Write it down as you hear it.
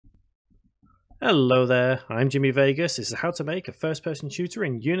Hello there, I'm Jimmy Vegas. This is how to make a first-person shooter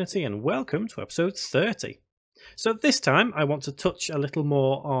in Unity, and welcome to episode 30. So this time I want to touch a little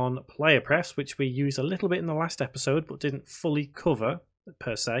more on PlayerPrefs, which we used a little bit in the last episode but didn't fully cover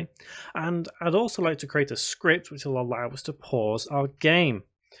per se. And I'd also like to create a script which will allow us to pause our game.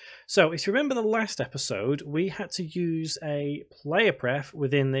 So if you remember the last episode, we had to use a PlayerPref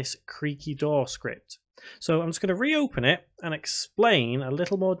within this creaky door script. So I'm just going to reopen it and explain a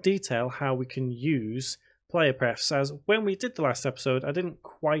little more detail how we can use PlayerPrefs, as when we did the last episode I didn't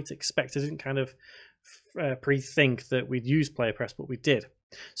quite expect, I didn't kind of pre-think that we'd use PlayerPrefs, but we did.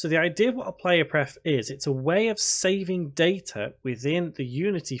 So the idea of what a PlayerPref is, it's a way of saving data within the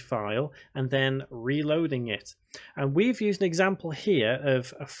Unity file and then reloading it. And we've used an example here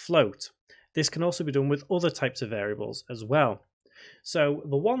of a float. This can also be done with other types of variables as well. So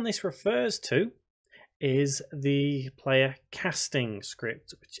the one this refers to is the player casting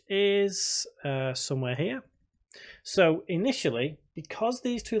script, which is somewhere here. So initially, because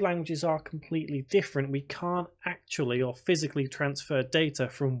these two languages are completely different, we can't actually or physically transfer data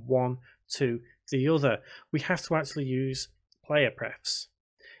from one to the other. We have to actually use PlayerPrefs.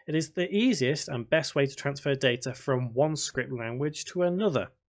 It is the easiest and best way to transfer data from one script language to another.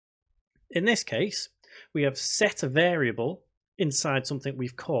 In this case, we have set a variable inside something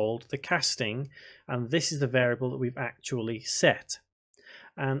we've called the casting, and this is the variable that we've actually set.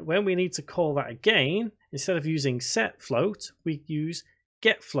 And when we need to call that again, instead of using setFloat, we use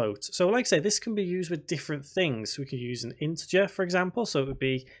getFloat. So like I say, this can be used with different things. We could use an integer, for example, so it would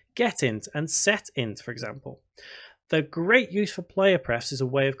be getInt and setInt, for example. The great use for PlayerPrefs is a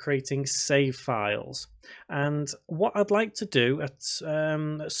way of creating save files. And what I'd like to do at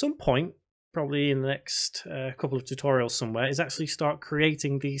some point, probably in the next couple of tutorials somewhere, is actually start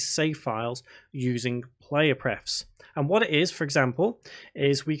creating these save files using PlayerPrefs. And what it is, for example,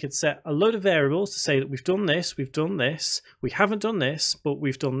 is we could set a load of variables to say that we've done this, we haven't done this, but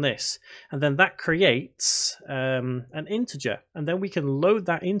we've done this. And then that creates an integer. And then we can load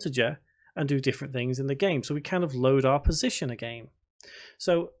that integer and do different things in the game. So we kind of load our position again.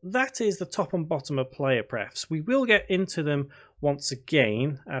 So that is the top and bottom of PlayerPrefs. We will get into them once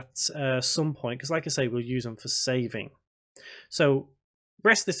again at some point, because like I say, we'll use them for saving. So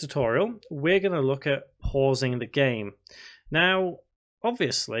rest of this tutorial, we're going to look at pausing the game. Now,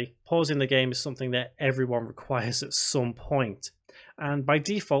 obviously, pausing the game is something that everyone requires at some point. And by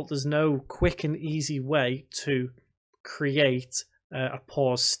default, there's no quick and easy way to create a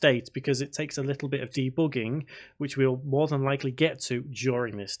pause state, because it takes a little bit of debugging, which we'll more than likely get to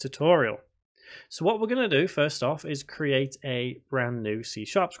during this tutorial. So what we're going to do first off is create a brand new C#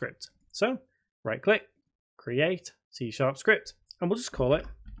 script. So right click, create C# script, and we'll just call it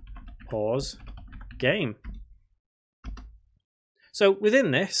pause game. So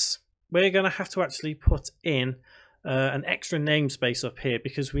within this, we're going to have to actually put in an extra namespace up here,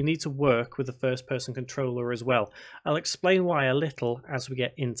 because we need to work with the first person controller as well. I'll explain why a little as we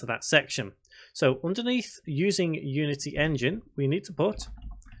get into that section. So underneath using Unity Engine, we need to put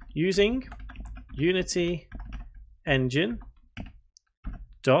using Unity Engine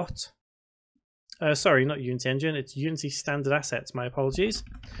dot sorry, not Unity Engine, it's Unity Standard Assets, my apologies.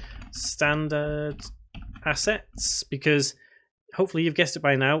 Standard Assets, because hopefully you've guessed it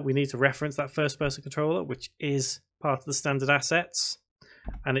by now, we need to reference that first person controller, which is part of the standard assets,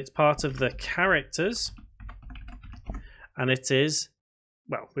 and it's part of the characters, and it is,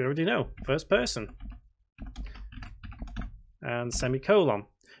 well, we already know, first person and semicolon,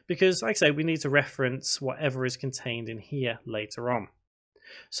 because like I say, we need to reference whatever is contained in here later on.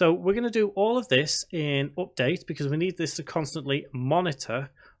 So we're going to do all of this in update, because we need this to constantly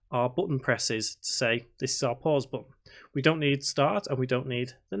monitor our button presses to say this is our pause button. We don't need start and we don't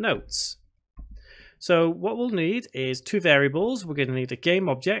need the notes. So what we'll need is two variables. We're going to need a game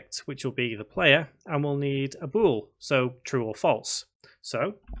object, which will be the player, and we'll need a bool, so true or false.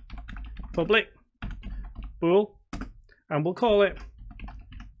 So public bool, and we'll call it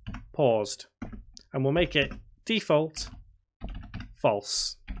paused, and we'll make it default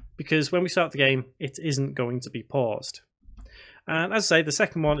false, because when we start the game it isn't going to be paused. And as I say, the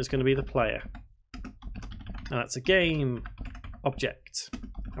second one is going to be the player, and that's a game object,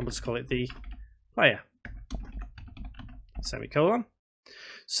 and we'll just call it the player, semicolon.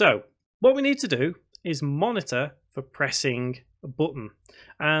 So what we need to do is monitor for pressing a button,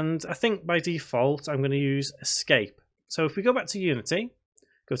 and I think by default I'm going to use escape. So if we go back to Unity,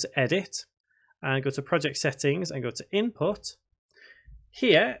 go to edit and go to project settings and go to input,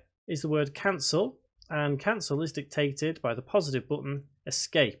 here is the word cancel, and cancel is dictated by the positive button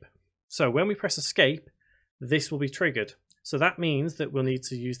escape. So when we press escape, this will be triggered. So that means that we'll need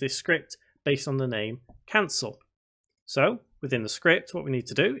to use this script based on the name cancel. So within the script, what we need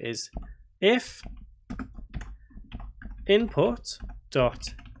to do is if input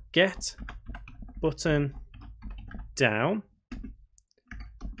dot get button down,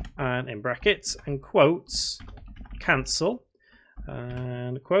 and in brackets and quotes cancel,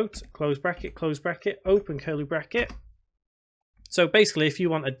 and quote, close bracket, open curly bracket. So basically, if you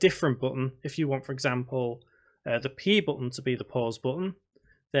want a different button, if you want, for example, the P button to be the pause button,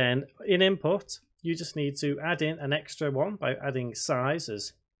 then in input, you just need to add in an extra one by adding size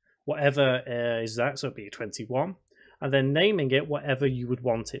as whatever is that, so it'd be 21, and then naming it whatever you would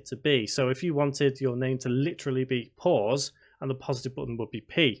want it to be. So if you wanted your name to literally be pause, and the positive button would be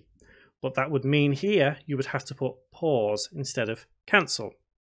P, but that would mean here you would have to put pause instead of cancel.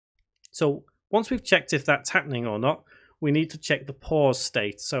 So once we've checked if that's happening or not, we need to check the pause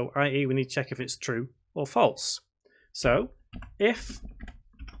state. So i.e. we need to check if it's true or false. So if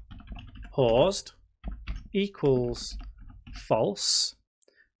paused equals false,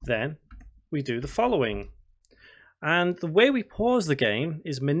 then we do the following. And the way we pause the game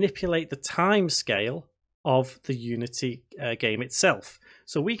is manipulate the time scale of the Unity game itself.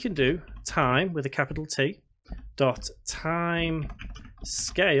 So we can do time with a capital T dot time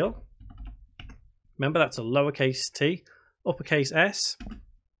scale. Remember, that's a lowercase t, uppercase s,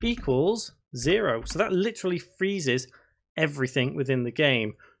 equals 0. So that literally freezes everything within the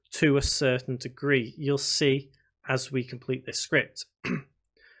game to a certain degree. You'll see as we complete this script.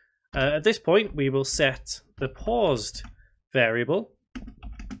 At this point, we will set the paused variable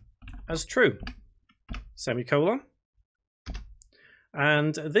as true, semicolon.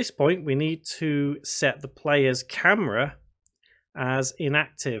 And at this point, we need to set the player's camera as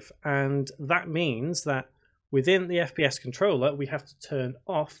inactive. And that means that within the FPS controller, we have to turn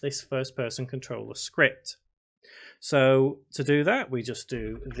off this first person controller script. So to do that, we just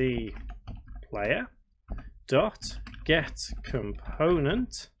do the player dot get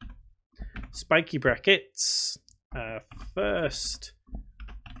component, spiky brackets, first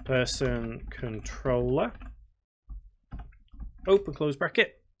person controller, open close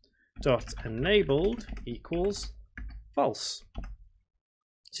bracket, dot enabled equals false.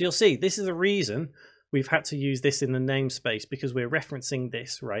 So you'll see this is the reason we've had to use this in the namespace, because we're referencing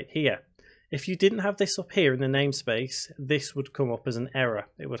this right here. If you didn't have this up here in the namespace, this would come up as an error.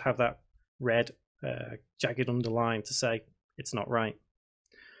 It would have that red jagged underline to say it's not right.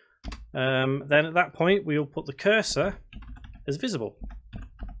 Then at that point, we will put the cursor as visible.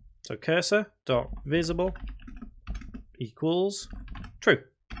 So cursor dot visible equals true,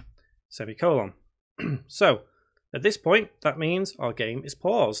 semicolon. So at this point, that means our game is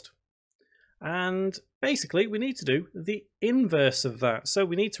paused. And basically, we need to do the inverse of that. So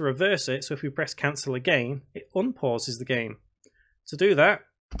we need to reverse it. So if we press cancel again, it unpauses the game. To do that,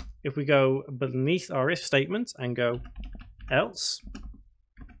 if we go beneath our if statement and go else,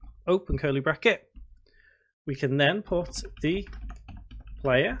 open curly bracket, we can then put the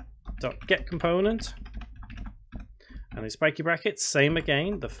player.get component, and in spiky brackets, same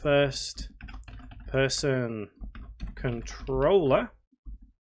again, the first person controller,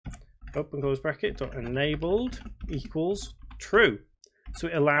 open close bracket, dot enabled equals true. So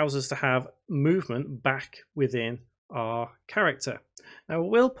it allows us to have movement back within our character. Now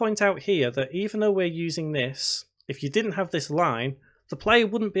we'll point out here that even though we're using this, if you didn't have this line, the player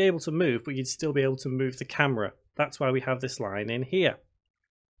wouldn't be able to move, but you'd still be able to move the camera. That's why we have this line in here.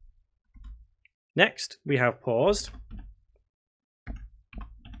 Next, we have paused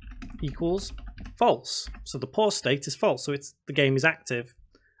equals false. So the pause state is false, so the game is active.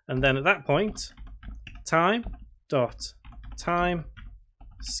 And then at that point, time dot time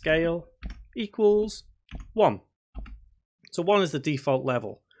scale equals 1. So 1 is the default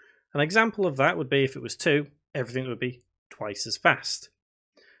level. An example of that would be if it was 2, everything would be twice as fast.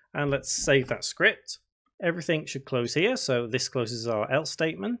 And let's save that script. Everything should close here. So this closes our else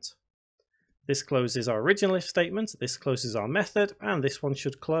statement. This closes our original if statement. This closes our method. And this one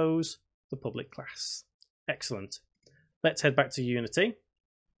should close the public class. Excellent. Let's head back to Unity.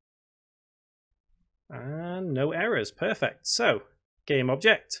 And no errors. Perfect. So game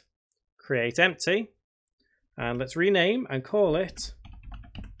object, create empty, and let's rename and call it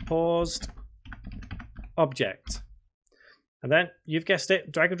paused object. And then you've guessed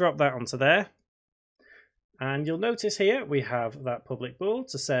it, drag and drop that onto there. And you'll notice here we have that public bool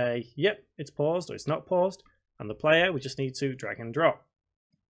to say, yep, it's paused or it's not paused. And the player, we just need to drag and drop.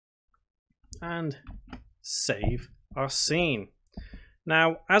 And save our scene.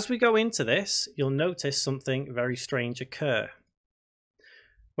 Now, as we go into this, you'll notice something very strange occur.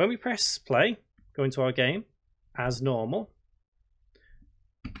 When we press play, go into our game, as normal,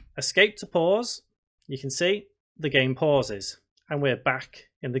 escape to pause, you can see the game pauses and we're back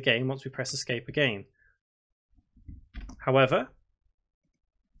in the game once we press escape again. However,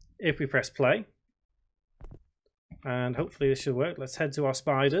 if we press play, and hopefully this should work, let's head to our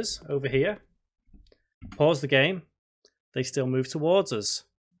spiders over here, pause the game, they still move towards us.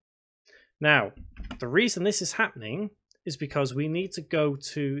 Now, the reason this is happening is because we need to go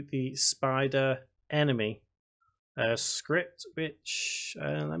to the spider enemy script, which,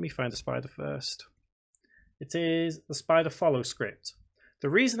 let me find the spider first. It is the spider follow script. The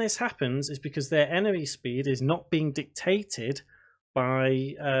reason this happens is because their enemy speed is not being dictated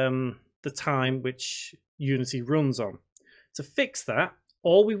by the time which Unity runs on. To fix that,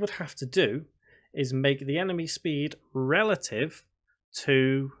 all we would have to do is make the enemy speed relative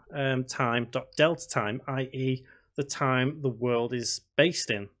to time.delta time, i.e. the time the world is based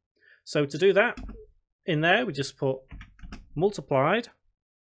in. So to do that, in there we just put multiplied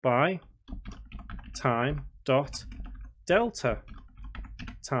by time.delta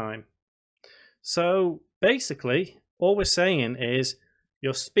time. So basically all we're saying is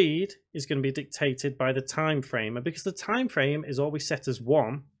your speed is going to be dictated by the time frame, and because the time frame is always set as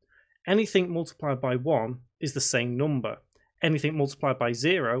 1, anything multiplied by 1 is the same number. Anything multiplied by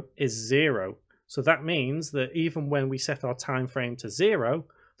 0 is 0. So that means that even when we set our time frame to 0,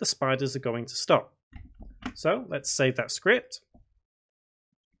 the spiders are going to stop. So let's save that script.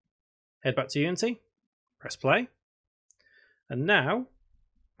 Head back to Unity, press play. And now,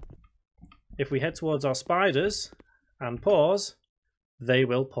 if we head towards our spiders and pause, they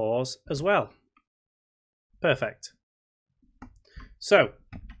will pause as well. Perfect. So,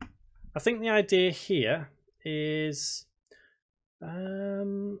 I think the idea here is, let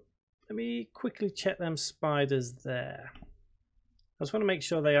me quickly check them spiders there. I just want to make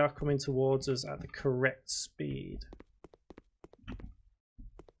sure they are coming towards us at the correct speed.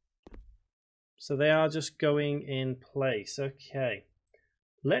 So they are just going in place. Okay.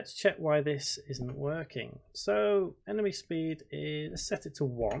 Let's check why this isn't working. So enemy speed is, let's set it to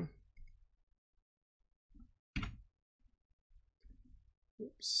 1.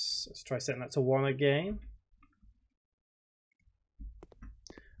 Oops, let's try setting that to 1 again.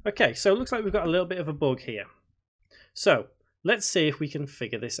 Okay, so it looks like we've got a little bit of a bug here. So let's see if we can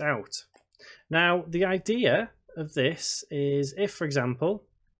figure this out. Now, the idea of this is if, for example,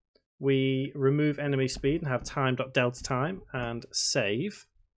 we remove enemy speed and have time.delta time and save,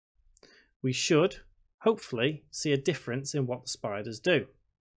 we should hopefully see a difference in what the spiders do.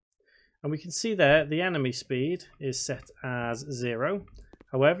 And we can see there the enemy speed is set as 0.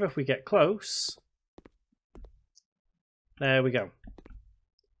 However, if we get close, there we go.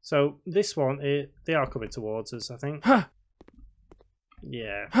 So this one, they are coming towards us, I think. Huh.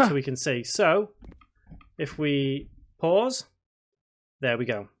 Yeah, Huh. so we can see. So if we pause, there we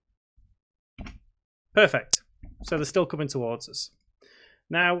go. Perfect. So they're still coming towards us.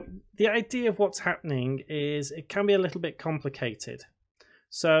 Now, the idea of what's happening is it can be a little bit complicated.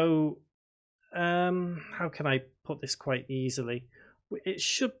 So how can I put this quite easily? It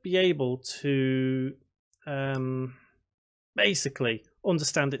should be able to basically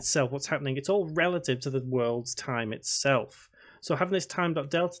understand itself, what's happening. It's all relative to the world's time itself. So having this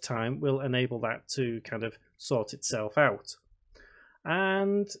time.delta time will enable that to kind of sort itself out.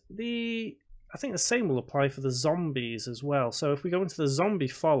 And I think the same will apply for the zombies as well. So if we go into the zombie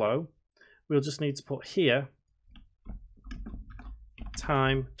follow, we'll just need to put here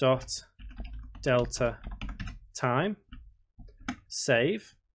time.delta time,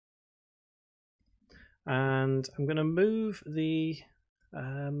 save, and I'm going to move the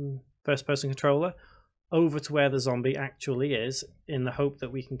first person controller over to where the zombie actually is in the hope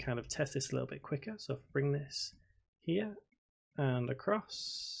that we can kind of test this a little bit quicker. So bring this here and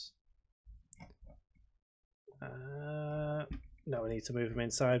across. No, we need to move them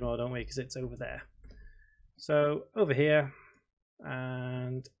inside more, don't we? Because it's over there. So over here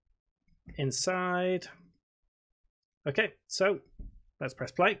and inside. Okay, so let's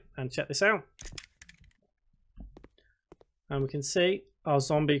press play and check this out. And we can see our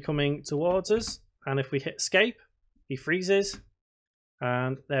zombie coming towards us. And if we hit escape, he freezes.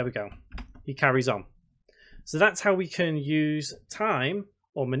 And there we go. He carries on. So that's how we can use time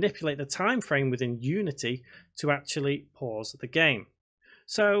or manipulate the time frame within Unity to actually pause the game.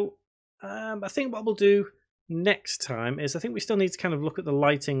 So I think what we'll do next time is I think we still need to kind of look at the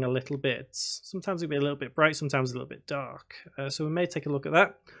lighting a little bit. Sometimes it'll be a little bit bright, sometimes a little bit dark. So we may take a look at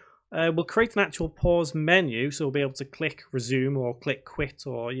that. We'll create an actual pause menu, so we'll be able to click resume or click quit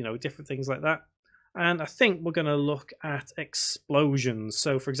or, you know, different things like that. And I think we're going to look at explosions.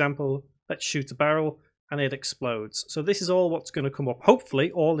 So for example, let's shoot a barrel and it explodes. So this is all what's going to come up,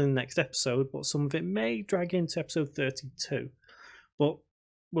 hopefully all in the next episode, but some of it may drag into episode 32. But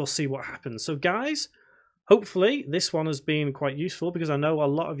we'll see what happens. So guys, hopefully this one has been quite useful, because I know a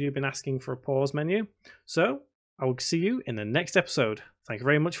lot of you have been asking for a pause menu. So I will see you in the next episode. Thank you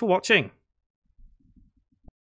very much for watching.